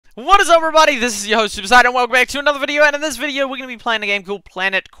What is up, everybody? This is your host, Superside, and welcome back to another video. And in this video, we're going to be playing a game called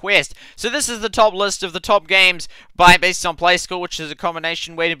Planet Quest. So this is the top list of the top games based on play score, which is a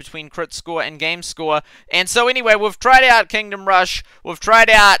combination weighted between crit score and game score. And so anyway, we've tried out Kingdom Rush, we've tried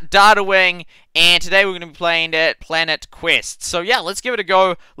out Data Wing, and today we're going to be playing at Planet Quest. So yeah, let's give it a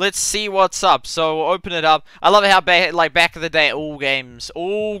go. Let's see what's up. So we'll open it up. I love how back in the day, all games.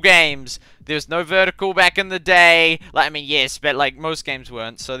 There was no vertical back in the day. Like, I mean, yes, but like most games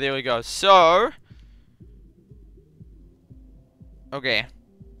weren't. So there we go. So, okay.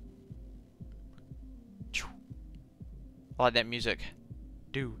 I like that music.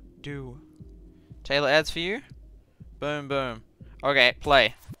 Taylor ads for you. Boom, boom. Okay,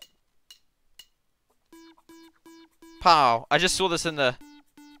 play. Pow. I just saw this in the...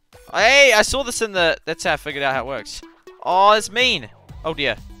 Hey, I saw this in the... That's how I figured out how it works. Oh, it's mean. Oh,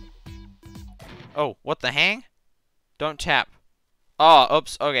 dear. Oh, what the hang? Don't tap. Oh,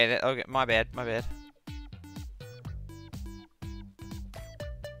 oops. Okay, okay, my bad.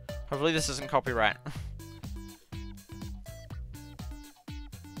 Hopefully this isn't copyright.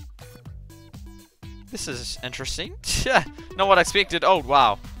 This is interesting. Not what I expected. Oh,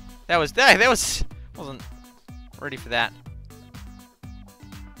 wow. That wasn't ready for that.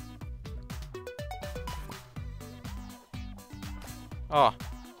 Oh.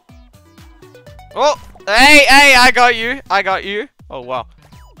 Oh! Hey! I got you! Oh, wow.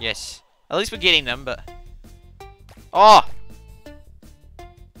 Yes. At least we're getting them, but... Oh!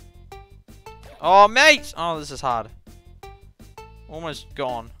 Oh, mate! Oh, this is hard. Almost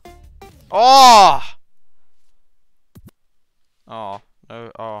gone. Oh! Oh.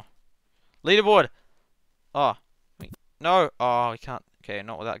 No. Oh. Leaderboard! Oh. Wait. No! Oh, we can't. Okay,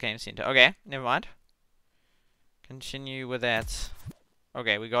 not without game center. Okay, never mind. Continue with that.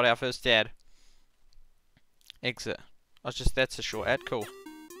 Okay, we got our first ad. Exit. Oh, it's just, that's a short ad. Cool.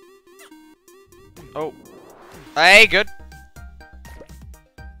 Oh. Hey, good.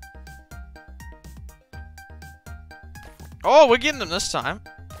 Oh, we're getting them this time.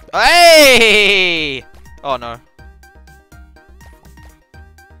 Hey! Oh, no.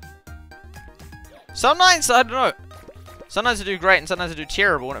 Sometimes, I don't know. Sometimes I do great and sometimes I do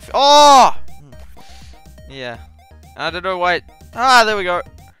terrible. When it oh! Yeah. I don't know why. Ah, there we go.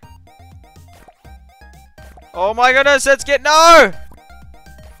 Oh my goodness, let's get... No!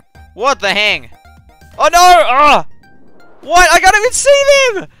 What the hang? Oh no! Ah! What? I can't even see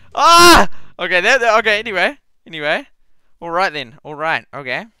them! Ah! Okay, okay, anyway. Alright then. Alright,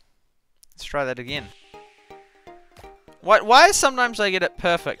 okay. Let's try that again. What? Why sometimes I get it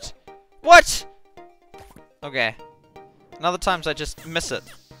perfect? What? Okay. And other times I just miss it.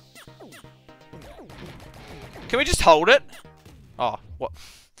 Can we just hold it? Oh, what?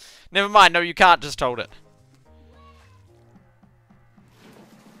 Never mind, no, you can't just hold it.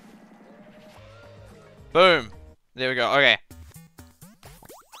 Boom. There we go. Okay.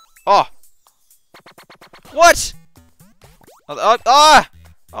 Oh. What?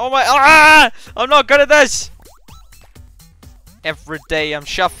 Oh my. Ah! I'm not good at this. Every day I'm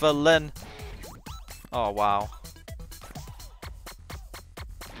shuffling. Oh, wow.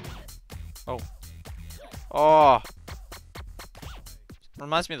 Oh. Oh.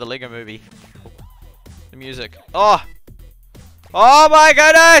 Reminds me of the Lego movie. The music. Oh. Oh my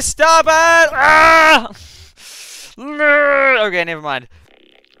goodness! Stop it! Ah! Okay, never mind.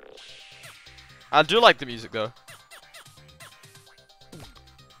 I do like the music though.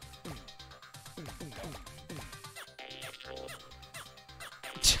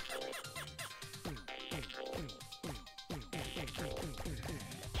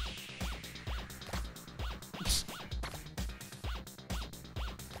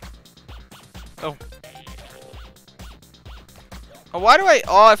 Oh. Oh, why do I...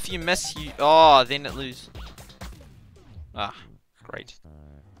 Oh, if you miss, you... Oh, then it loses. Ah, great.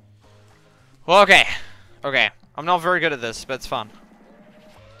 Well, okay. Okay. I'm not very good at this, but it's fun.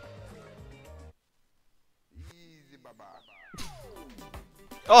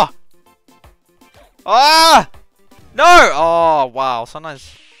 Oh! Ah! No! Oh, wow.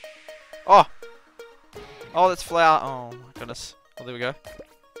 Sometimes... Oh! Oh, that's flower. Oh, my goodness. Oh, there we go.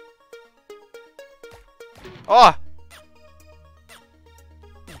 Oh!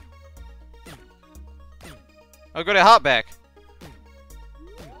 I got a heart back.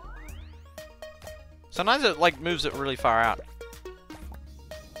 Sometimes it like moves it really far out.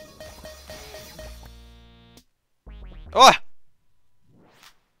 Oh!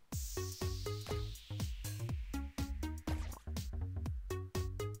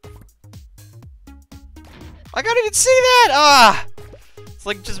 I can't even see that! Ah! It's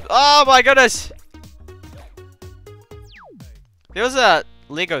like just... Oh my goodness! There was a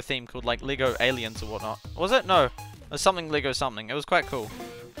Lego theme called like Lego Aliens or whatnot. Was it? No. It was something Lego something. It was quite cool.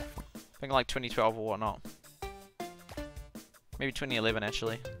 I think like 2012 or whatnot. Maybe 2011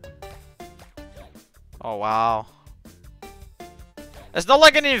 actually. Oh wow. It's not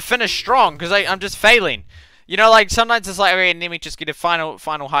like I didn't finish strong, because I'm just failing. You know, like sometimes it's like, okay, let me just get a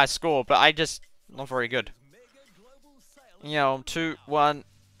final high score, but I just not very good. You know, 2, 1.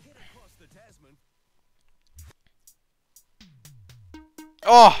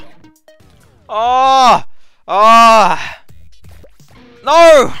 Oh! Oh! Oh!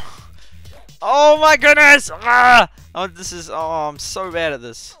 No! Oh my goodness! Ah! Oh, this is. Oh, I'm so bad at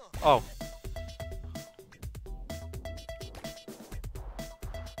this. Oh.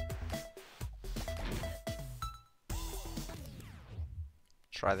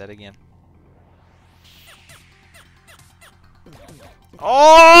 Try that again.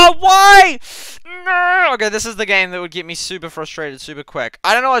 Oh, why? No! Okay, this is the game that would get me super frustrated super quick.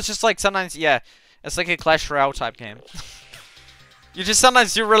 I don't know, it's just like sometimes, yeah, it's like a Clash Royale type game. You just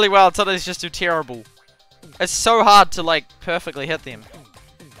sometimes do really well, sometimes just do terrible. It's so hard to like perfectly hit them.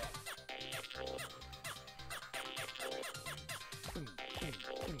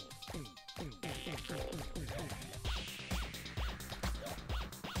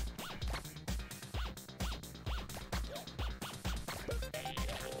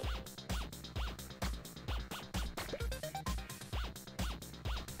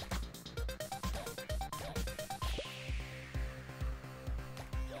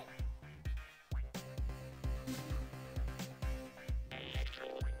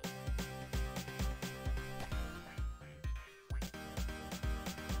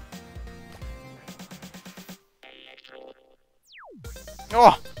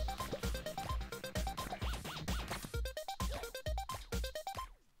 Oh!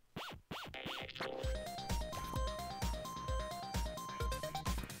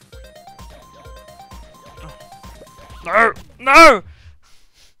 No! No!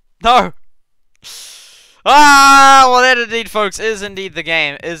 No! Ah! Well, that indeed, folks, is indeed the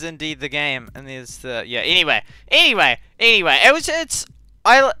game. Is indeed the game. And there's the... Yeah, anyway. Anyway.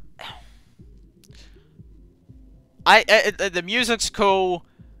 The music's cool.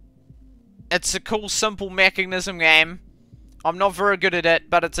 It's a cool, simple mechanism game. I'm not very good at it,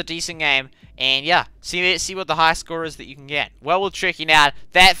 but it's a decent game. And yeah, see what the high score is that you can get. Well worth checking out.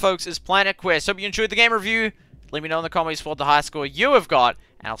 That, folks, is Planet Quest. Hope you enjoyed the game review. Let me know in the comments what the high score you have got.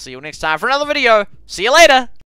 And I'll see you next time for another video. See you later!